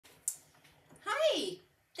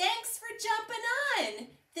jumping on.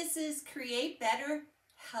 This is Create Better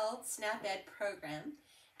Health Snap Ed program,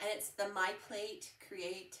 and it's the MyPlate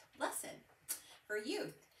Create lesson for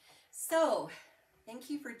youth. So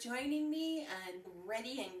thank you for joining me and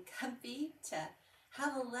ready and comfy to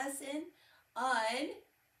have a lesson on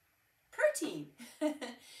protein.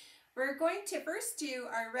 We're going to first do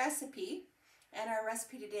our recipe, and our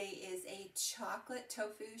recipe today is a chocolate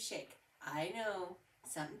tofu shake. I know,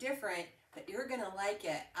 something different, but you're gonna like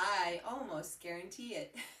it. I almost guarantee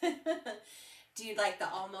it. Do you like the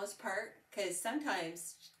almost part? Because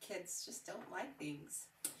sometimes kids just don't like things.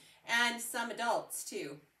 And some adults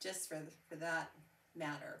too, just for that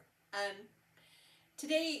matter.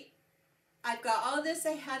 Today, I've got all this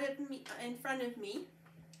ahead of me, in front of me,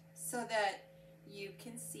 so that you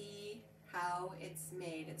can see how it's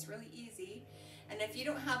made. It's really easy. And if you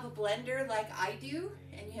don't have a blender like I do,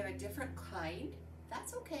 and you have a different kind,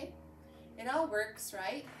 that's okay. It all works,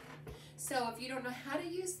 right? So if you don't know how to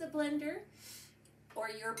use the blender or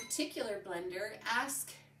your particular blender,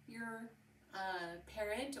 ask your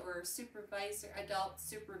parent or supervisor, adult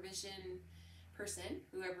supervision person,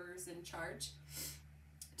 whoever's in charge,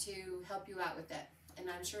 to help you out with it. And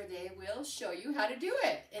I'm sure they will show you how to do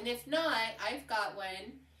it. And if not, I've got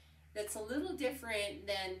one that's a little different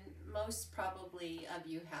than most probably of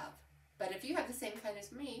you have. But if you have the same kind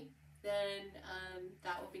as me, then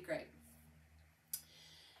that will be great.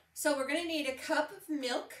 So we're going to need a cup of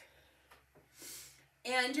milk,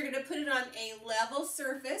 and you're going to put it on a level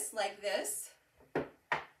surface like this,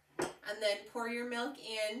 and then pour your milk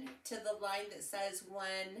in to the line that says 1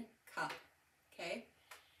 cup, okay?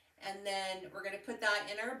 And then we're going to put that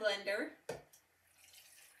in our blender,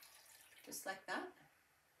 just like that.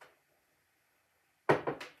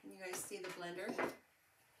 Can you guys see the blender?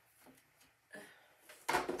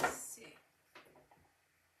 Let's see.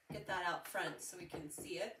 Get that out front so we can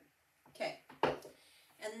see it. Okay.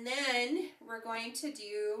 And then we're going to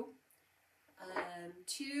do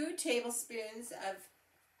 2 tablespoons of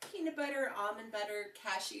peanut butter, almond butter,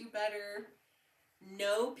 cashew butter.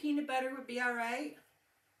 No peanut butter would be all right.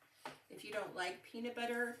 If you don't like peanut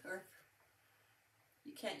butter, or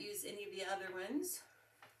you can't use any of the other ones.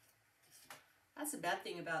 That's the bad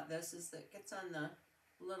thing about this, is that it gets on the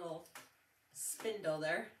little spindle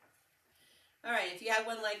there. All right, if you have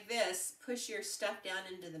one like this, push your stuff down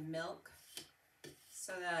into the milk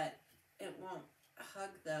so that it won't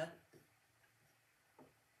hug the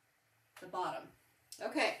bottom.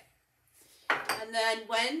 Okay, and then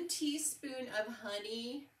 1 teaspoon of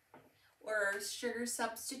honey or sugar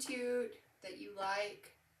substitute that you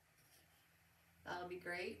like. That'll be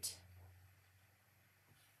great.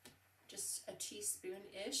 Just a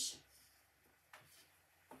teaspoon-ish.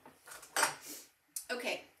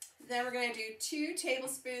 Okay, then we're going to do 2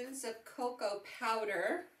 tablespoons of cocoa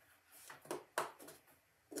powder.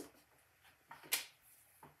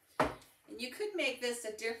 And you could make this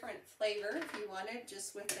a different flavor if you wanted,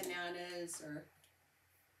 just with bananas or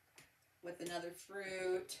with another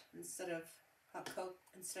fruit instead of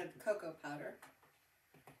cocoa powder.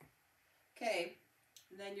 Okay,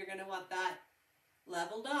 and then you're going to want that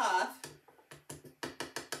leveled off.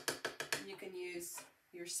 And you can use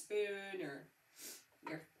your spoon or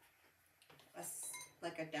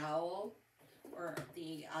like a dowel or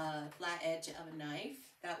the flat edge of a knife.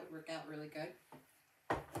 That would work out really good.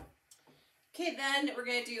 Okay, then we're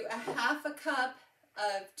going to do 1/2 cup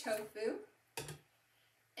of tofu.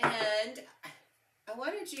 And I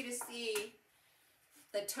wanted you to see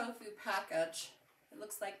the tofu package. It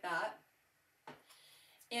looks like that.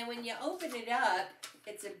 And when you open it up,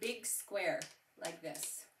 it's a big square like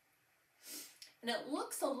this. And it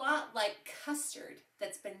looks a lot like custard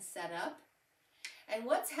that's been set up. And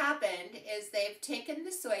what's happened is they've taken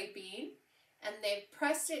the soybean and they've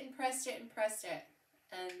pressed it and pressed it and pressed it.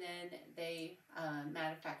 And then they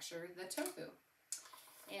manufacture the tofu.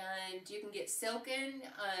 And you can get silken,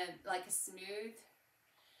 like a smooth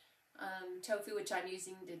tofu, which I'm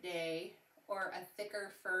using today, or a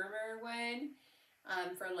thicker, firmer one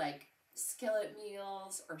for like skillet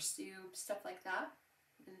meals or soup, stuff like that.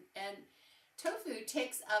 And tofu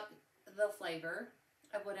takes up the flavor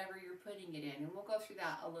of whatever you're putting it in. And we'll go through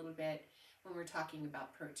that a little bit when we're talking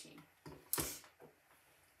about protein.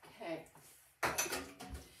 Okay.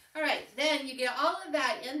 All right, then you get all of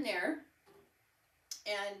that in there.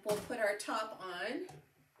 And we'll put our top on.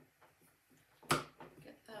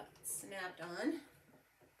 Get that snapped on.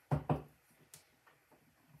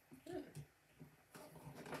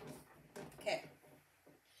 Okay,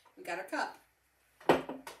 we got our cup. And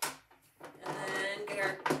then get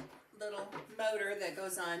our little motor that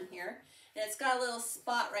goes on here. And it's got a little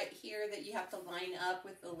spot right here that you have to line up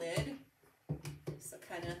with the lid. So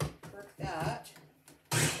kind of work that.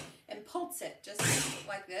 And pulse it just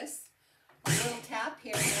like this. A little tap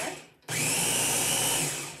here and there.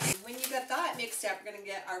 And when you got that mixed up, we're going to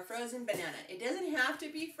get our frozen banana. It doesn't have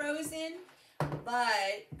to be frozen, but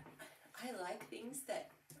I like things that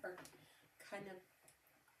are kind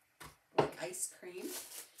of like ice cream.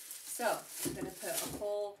 So I'm going to put a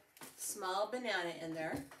whole small banana in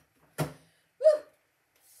there. Woo!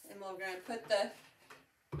 And we're going to put the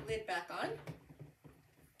lid back on.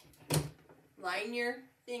 Line your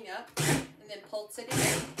thing up and then pulse it in.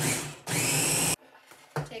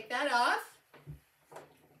 Take that off.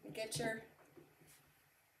 Get your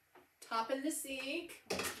top in the sink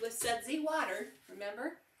with sudsy water,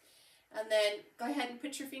 remember? And then go ahead and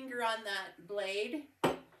put your finger on that blade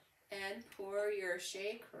and pour your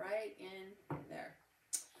shake right in there.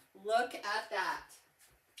 Look at that.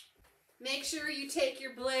 Make sure you take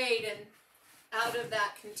your blade and out of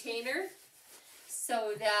that container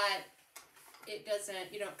so that it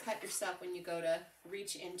doesn't, you don't cut yourself when you go to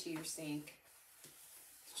reach into your sink.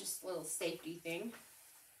 It's just a little safety thing.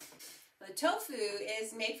 The tofu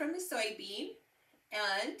is made from the soybean,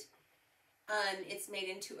 and it's made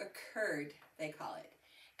into a curd, they call it.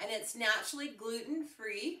 And it's naturally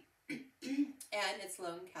gluten-free, and it's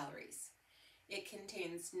low in calories. It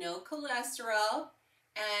contains no cholesterol,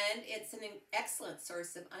 and it's an excellent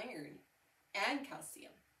source of iron and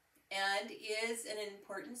calcium, and is an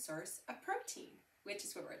important source of protein, which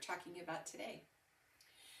is what we're talking about today.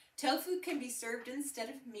 Tofu can be served instead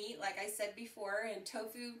of meat, like I said before, and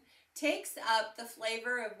tofu takes up the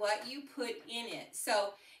flavor of what you put in it.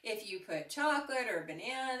 So if you put chocolate or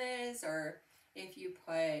bananas, or if you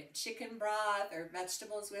put chicken broth or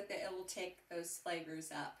vegetables with it, it will take those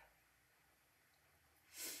flavors up.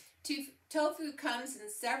 Tofu comes in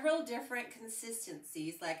several different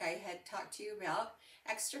consistencies, like I had talked to you about: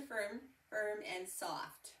 extra firm, and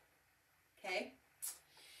soft. Okay?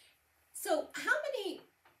 So how many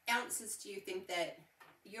ounces do you think that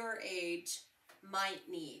your age might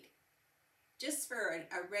need just for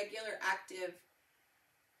a regular active,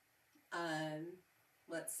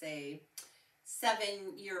 let's say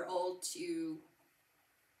 7-year-old to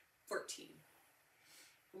 14?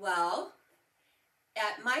 Well,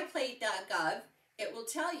 at MyPlate.gov, it will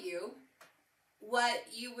tell you what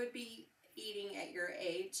you would be eating at your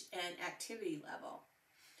age and activity level.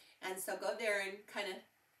 And so go there and kind of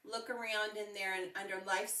look around in there, and under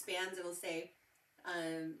lifespans it will say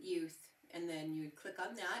youth, and then you would click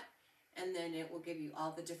on that, and then it will give you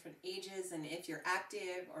all the different ages and if you're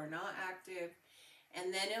active or not active,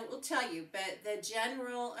 and then it will tell you, but the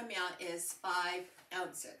general amount is 5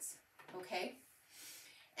 ounces, okay?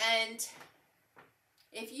 And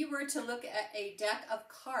if you were to look at a deck of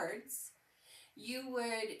cards, you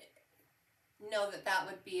would know that that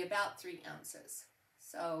would be about 3 ounces.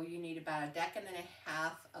 So you need about a deck and a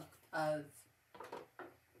half of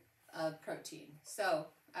protein. So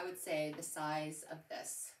I would say the size of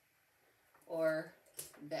this or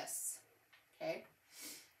this, okay?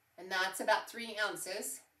 And that's about 3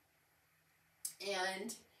 ounces.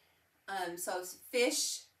 And so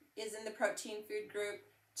fish is in the protein food group,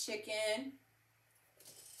 chicken,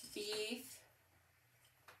 beef,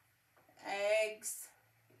 eggs,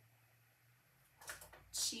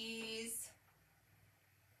 cheese,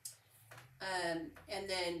 and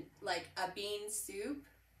then like a bean soup.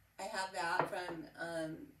 I have that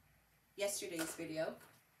from yesterday's video.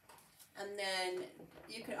 And then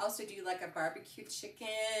you could also do like a barbecue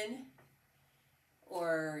chicken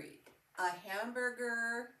or a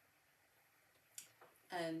hamburger,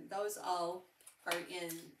 and those all are in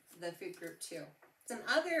the food group too.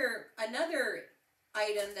 Another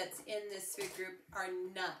item that's in this food group are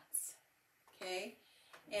nuts, okay,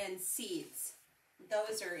 and seeds.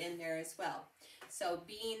 Those are in there as well. So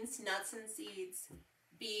beans, nuts and seeds,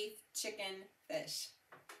 beef, chicken, fish,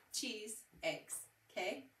 cheese, eggs,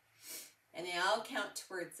 okay? And they all count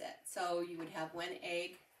towards it. So you would have 1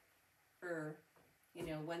 egg for,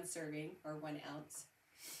 1 serving or 1 ounce.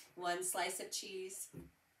 1 slice of cheese,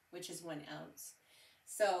 which is 1 ounce.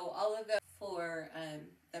 So all of those for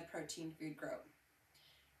the protein food group.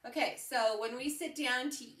 Okay, so when we sit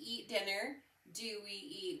down to eat dinner, do we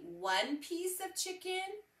eat 1 piece of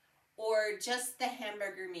chicken or just the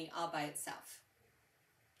hamburger meat all by itself?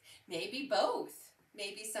 Maybe both.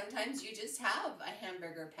 Maybe sometimes you just have a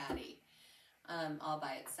hamburger patty all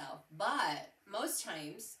by itself. But most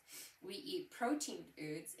times we eat protein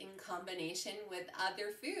foods in combination with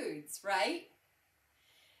other foods, right?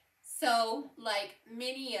 So like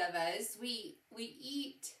many of us, we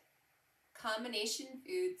eat combination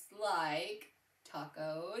foods like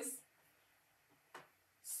tacos,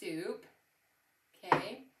 soup,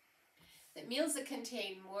 okay? The meals that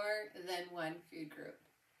contain more than one food group.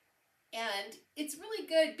 And it's really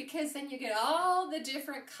good because then you get all the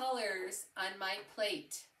different colors on my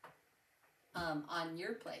plate, on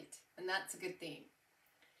your plate, and that's a good thing.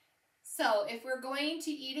 So if we're going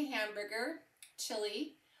to eat a hamburger,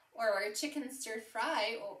 chili, or a chicken stir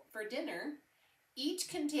fry for dinner, each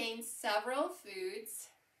contains several foods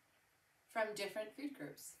from different food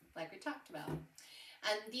groups, like we talked about.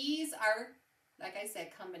 And these are, like I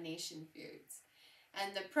said, combination foods.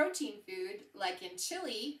 And the protein food, like in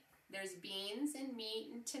chili, there's beans and meat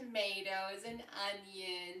and tomatoes and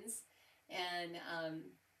onions and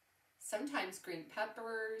sometimes green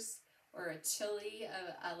peppers or a chili,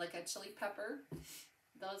 like a chili pepper.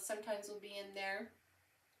 Those sometimes will be in there.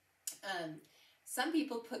 Some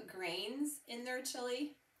people put grains in their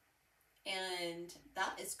chili, and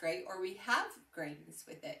that is great. Or we have grains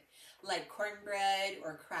with it, like cornbread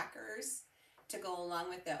or crackers to go along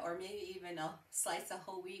with it, or maybe even a slice of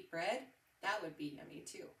whole wheat bread. That would be yummy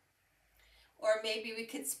too. Or maybe we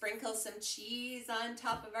could sprinkle some cheese on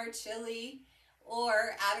top of our chili,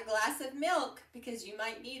 or add a glass of milk because you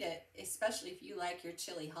might need it, especially if you like your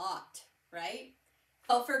chili hot, right?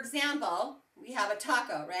 Oh, for example, we have a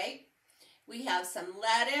taco, right? We have some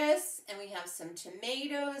lettuce, and we have some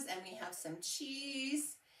tomatoes, and we have some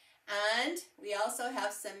cheese, and we also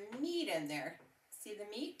have some meat in there. See the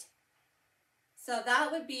meat? So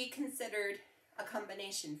that would be considered a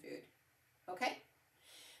combination food, okay?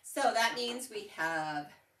 So that means we have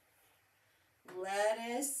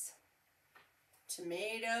lettuce,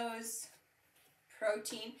 tomatoes,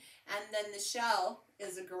 protein, and then the shell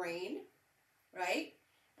is a grain, right?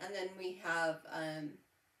 And then we have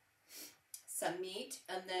some meat,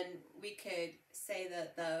 and then we could say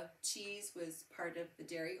that the cheese was part of the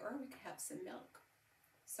dairy, or we could have some milk.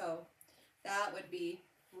 So that would be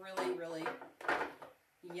really, really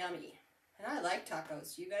yummy. And I like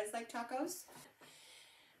tacos. You guys like tacos?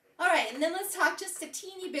 All right, and then let's talk just a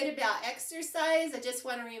teeny bit about exercise. I just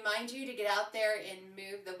want to remind you to get out there and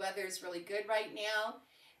move. The weather is really good right now,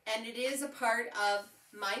 and it is a part of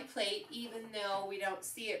MyPlate, even though we don't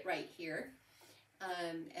see it right here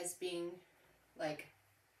as being like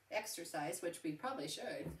exercise, which we probably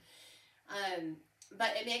should.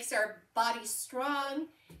 But it makes our body strong,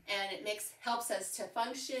 and it helps us to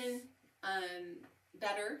function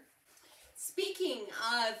better. Speaking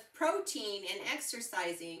of protein and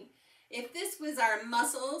exercising, if this was our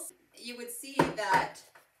muscles, you would see that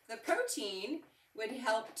the protein would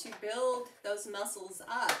help to build those muscles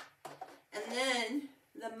up. And then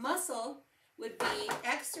the muscle would be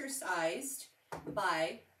exercised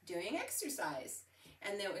by doing exercise.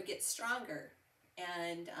 And then it would get stronger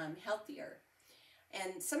and healthier.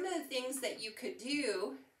 And some of the things that you could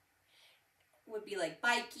do would be like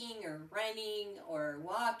biking or running or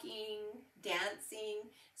walking, dancing,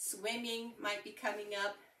 swimming might be coming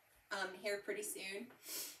up here pretty soon.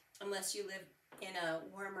 Unless you live in a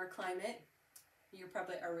warmer climate, you're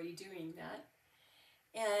probably already doing that.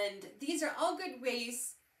 And these are all good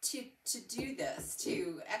ways to do this,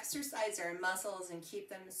 to exercise our muscles and keep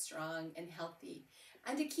them strong and healthy.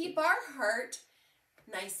 And to keep our heart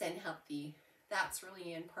nice and healthy. That's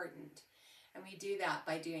really important. And we do that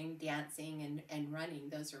by doing dancing and running.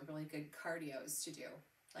 Those are really good cardios to do,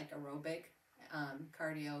 like aerobic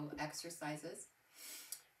cardio exercises.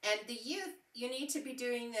 And the youth, you need to be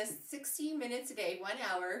doing this 60 minutes a day, 1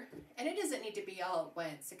 hour. And it doesn't need to be all at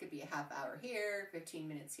once. It could be a half hour here, 15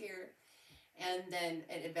 minutes here. And then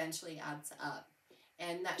it eventually adds up.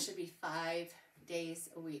 And that should be 5 days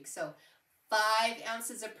a week. So 5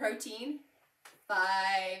 ounces of protein, 5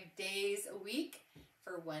 days a week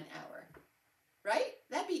for 1 hour. Right?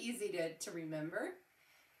 That'd be easy to remember.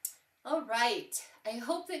 All right. I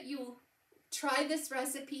hope that you try this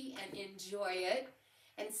recipe and enjoy it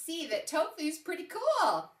and see that tofu is pretty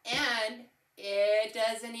cool. And it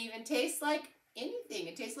doesn't even taste like anything.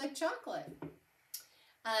 It tastes like chocolate.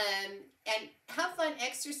 And have fun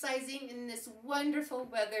exercising in this wonderful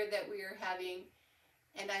weather that we are having.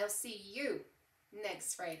 And I'll see you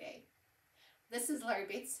next Friday. This is Laurie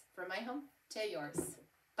Bates, from my home to yours.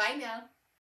 Bye now.